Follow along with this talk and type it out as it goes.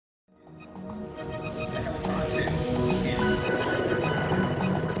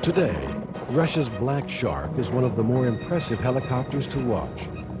Today, Russia's Black Shark is one of the more impressive helicopters to watch.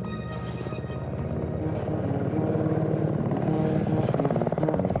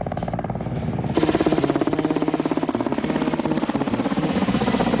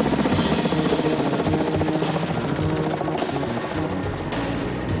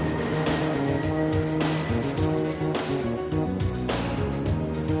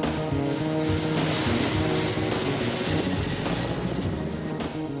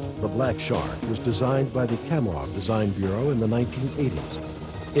 The Black Shark was designed by the Kamov Design Bureau in the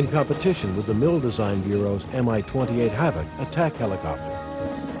 1980s, in competition with the Mill Design Bureau's Mi-28 Havoc attack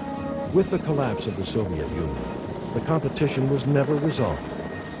helicopter. With the collapse of the Soviet Union, the competition was never resolved.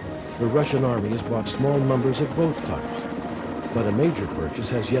 The Russian Army has bought small numbers of both types, but a major purchase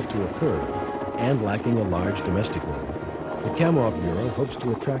has yet to occur, and lacking a large domestic one, the Kamov Bureau hopes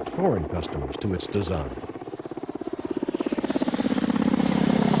to attract foreign customers to its design.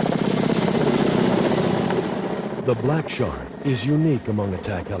 The Black Shark is unique among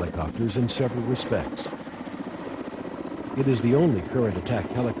attack helicopters in several respects. It is the only current attack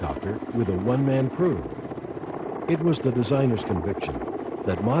helicopter with a one-man crew. It was the designer's conviction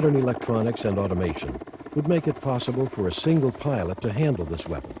that modern electronics and automation would make it possible for a single pilot to handle this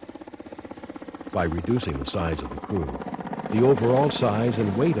weapon. By reducing the size of the crew, the overall size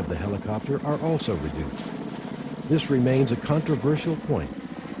and weight of the helicopter are also reduced. This remains a controversial point,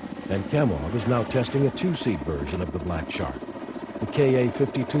 and Kamov is now testing a two-seat version of the Black Shark, the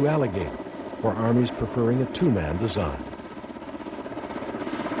Ka-52 Alligator, for armies preferring a two-man design.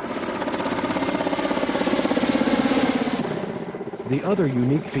 The other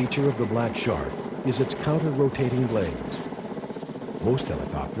unique feature of the Black Shark is its counter-rotating blades. Most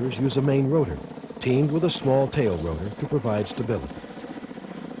helicopters use a main rotor, teamed with a small tail rotor to provide stability.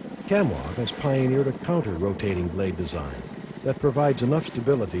 Kamov has pioneered a counter-rotating blade design that provides enough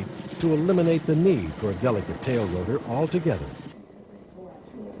stability to eliminate the need for a delicate tail rotor altogether.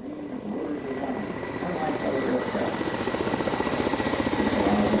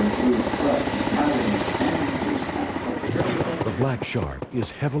 The Black Shark is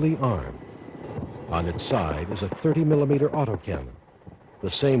heavily armed. On its side is a 30mm autocannon,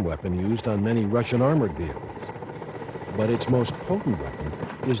 the same weapon used on many Russian armored vehicles. But its most potent weapon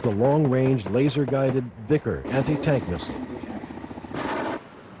is the long-range laser-guided Vickers anti-tank missile.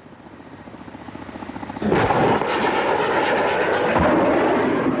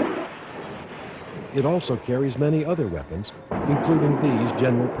 It also carries many other weapons, including these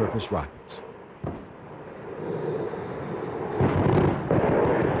general-purpose rockets.